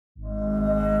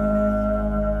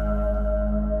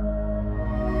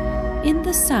In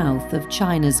the south of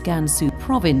China's Gansu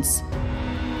province,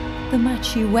 the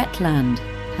Maqu wetland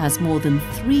has more than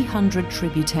 300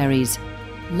 tributaries,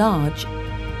 large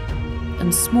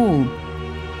and small,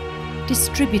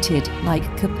 distributed like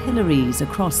capillaries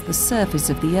across the surface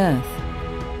of the earth.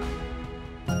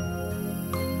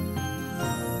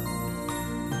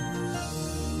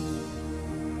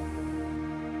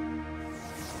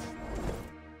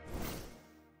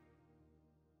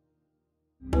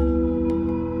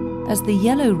 As the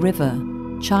Yellow River,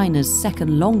 China's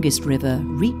second longest river,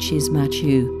 reaches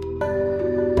Maqu,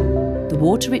 the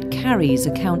water it carries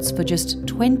accounts for just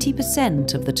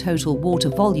 20% of the total water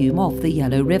volume of the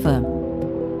Yellow River.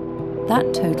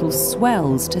 That total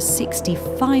swells to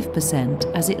 65%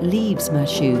 as it leaves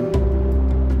Maqu.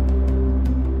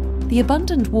 The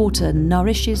abundant water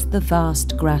nourishes the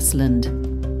vast grassland.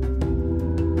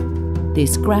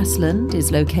 This grassland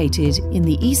is located in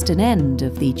the eastern end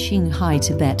of the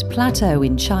Qinghai-Tibet Plateau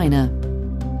in China,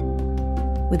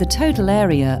 with a total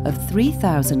area of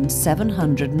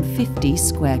 3,750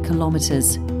 square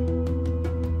kilometers.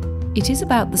 It is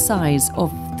about the size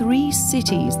of 3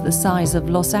 cities the size of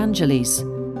Los Angeles.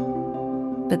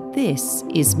 But this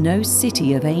is no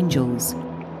city of angels,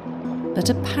 but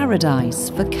a paradise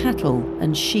for cattle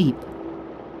and sheep.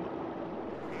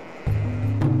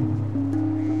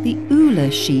 The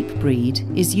Ula sheep breed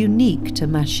is unique to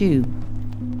Maqu.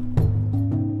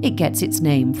 It gets its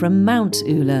name from Mount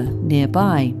Ula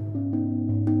nearby.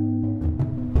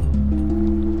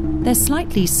 Their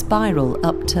slightly spiral,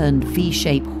 upturned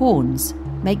V-shaped horns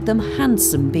make them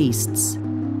handsome beasts.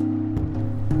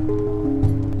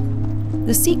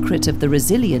 The secret of the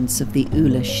resilience of the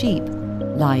Ula sheep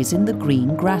lies in the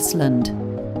green grassland.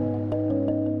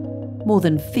 More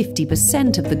than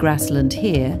 50% of the grassland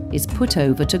here is put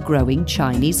over to growing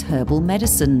Chinese herbal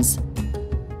medicines.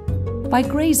 By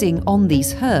grazing on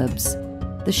these herbs,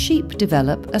 the sheep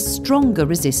develop a stronger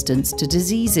resistance to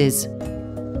diseases.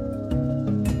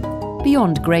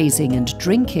 Beyond grazing and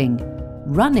drinking,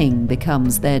 running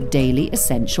becomes their daily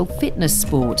essential fitness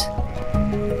sport.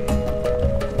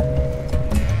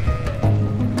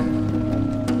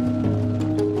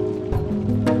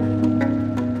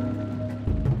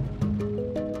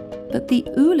 But the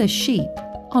Ula sheep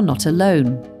are not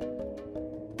alone.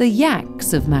 The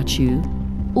yaks of Maqu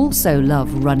also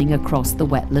love running across the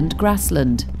wetland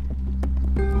grassland.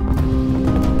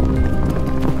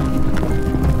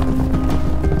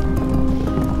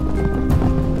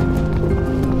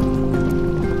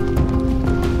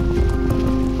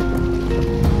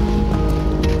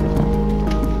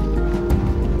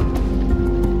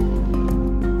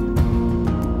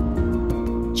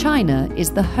 China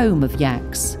is the home of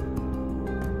yaks.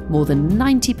 More than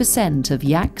 90% of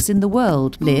yaks in the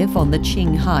world live on the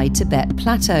Qinghai-Tibet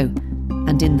Plateau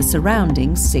and in the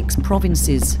surrounding 6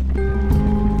 provinces.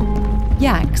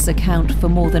 Yaks account for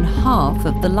more than half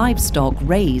of the livestock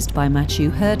raised by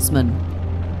Maqu herdsmen.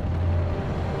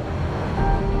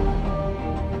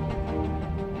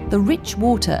 The rich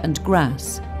water and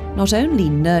grass not only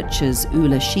nurtures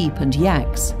Ula sheep and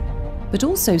yaks, but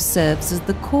also serves as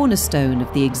the cornerstone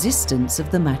of the existence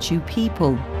of the Maqu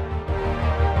people.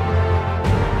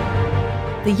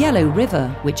 The Yellow River,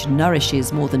 which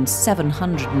nourishes more than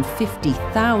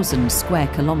 750,000 square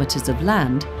kilometers of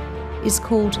land, is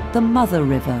called the Mother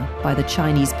River by the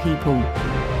Chinese people.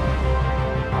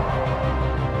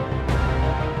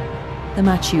 The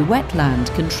Maqu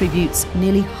wetland contributes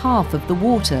nearly half of the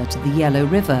water to the Yellow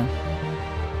River.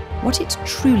 What it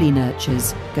truly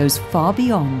nurtures goes far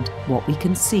beyond what we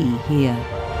can see here.